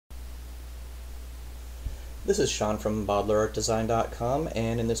This is Sean from BottlerArtDesign.com,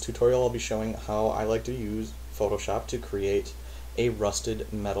 and in this tutorial I'll be showing how I like to use Photoshop to create a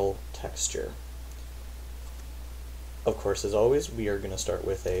rusted metal texture. Of course, as always, we are going to start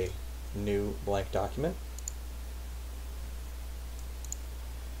with a new blank document.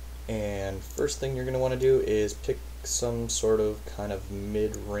 And first thing you're going to want to do is pick some sort of kind of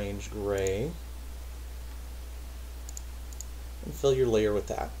mid-range gray and fill your layer with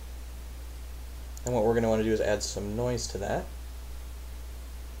that. And what we're going to want to do is add some noise to that.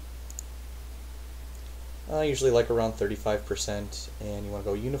 I usually like around 35%, and you want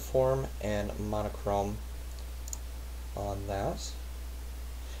to go uniform and monochrome on that.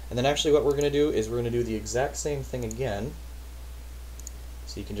 And then actually what we're going to do is we're going to do the exact same thing again.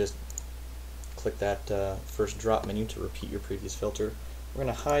 So you can just click that first drop menu to repeat your previous filter. We're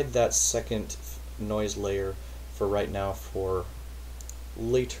going to hide that second noise layer for right now for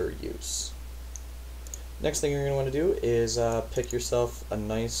later use. Next thing you're going to want to do is pick yourself a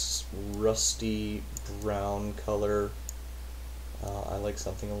nice rusty brown color. I like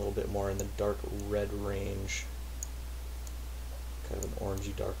something a little bit more in the dark red range, kind of an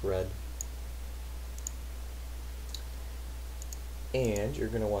orangey dark red. And you're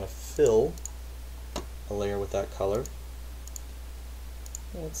going to want to fill a layer with that color.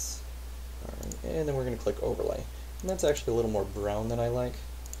 And then we're going to click overlay. And that's actually a little more brown than I like.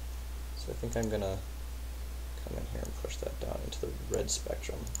 So I think I'm going to come in here and push that down into the red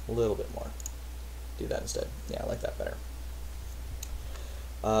spectrum a little bit more. Do that instead. Yeah, I like that better.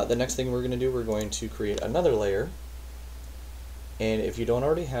 The next thing we're going to do, we're going to create another layer. And if you don't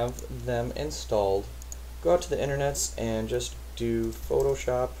already have them installed, go out to the internets and just do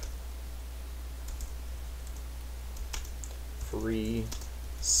Photoshop free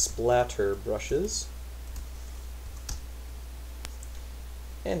splatter brushes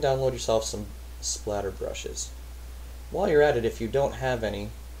and download yourself some splatter brushes. While you're at it, if you don't have any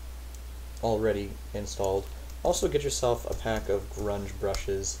already installed, also get yourself a pack of grunge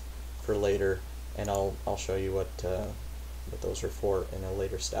brushes for later, and I'll show you what those are for in a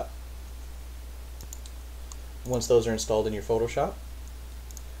later step. Once those are installed in your Photoshop,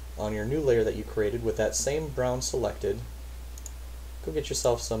 on your new layer that you created with that same brown selected, go get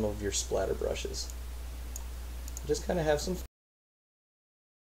yourself some of your splatter brushes. Just kind of have some fun.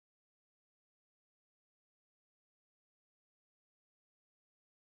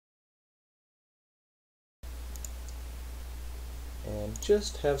 And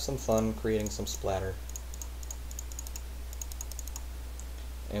just have some fun creating some splatter.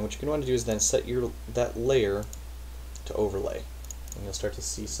 And what you're going to want to do is then set that layer to overlay, and you'll start to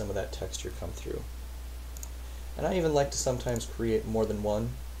see some of that texture come through. And I even like to sometimes create more than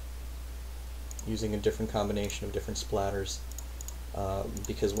one using a different combination of different splatters,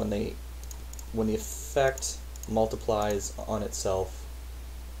 because when the effect multiplies on itself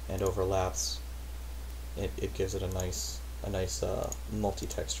and overlaps, it gives it a nice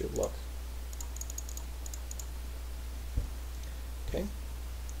multi-textured look. Okay.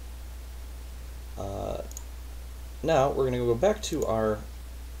 Now we're going to go back to our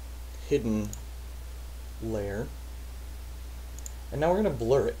hidden layer, and now we're going to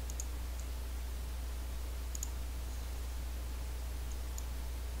blur it.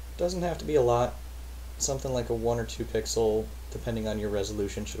 Doesn't have to be a lot. Something like a 1 or 2 pixel, depending on your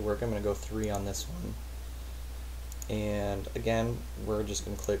resolution, should work. I'm going to go 3 on this one. And again, we're just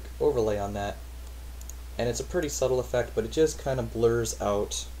going to click overlay on that. And it's a pretty subtle effect, but it just kind of blurs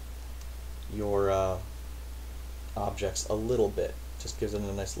out your objects a little bit. Just gives it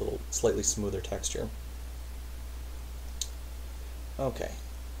a nice little, slightly smoother texture. Okay.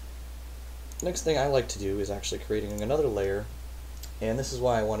 Next thing I like to do is actually creating another layer, and this is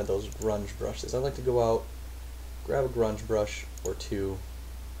why I wanted those grunge brushes. I like to go out, grab a grunge brush or two,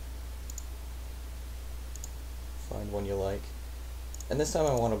 find one you like, and this time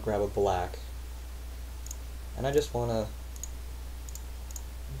I want to grab a black, and I just want to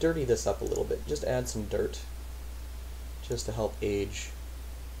dirty this up a little bit. Just add some dirt, just to help age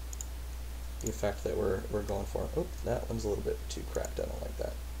the effect that we're going for. Oh, that one's a little bit too cracked. I don't like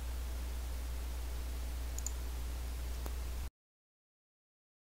that.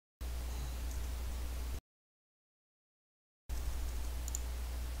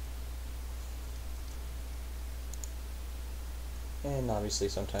 And obviously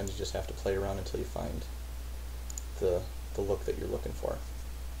sometimes you just have to play around until you find the look that you're looking for.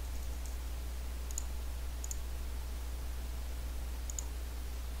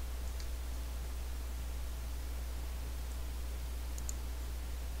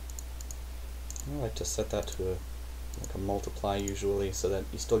 I like to set that to like a multiply usually, so that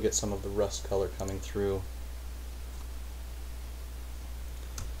you still get some of the rust color coming through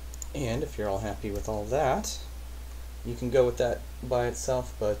And if you're all happy with all that, you can go with that by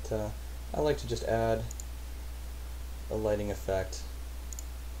itself, but I like to just add a lighting effect.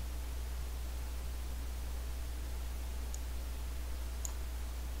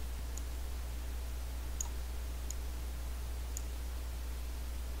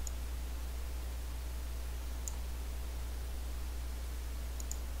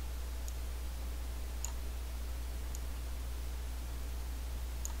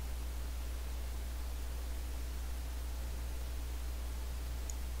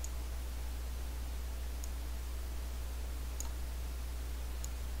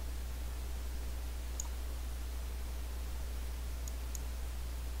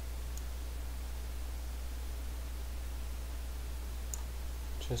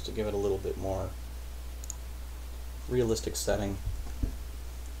 Just to give it a little bit more realistic setting.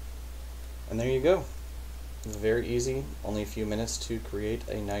 And there you go. Very easy, only a few minutes to create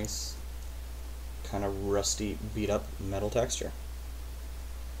a nice kind of rusty, beat up metal texture.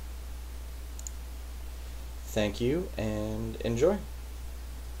 Thank you and enjoy.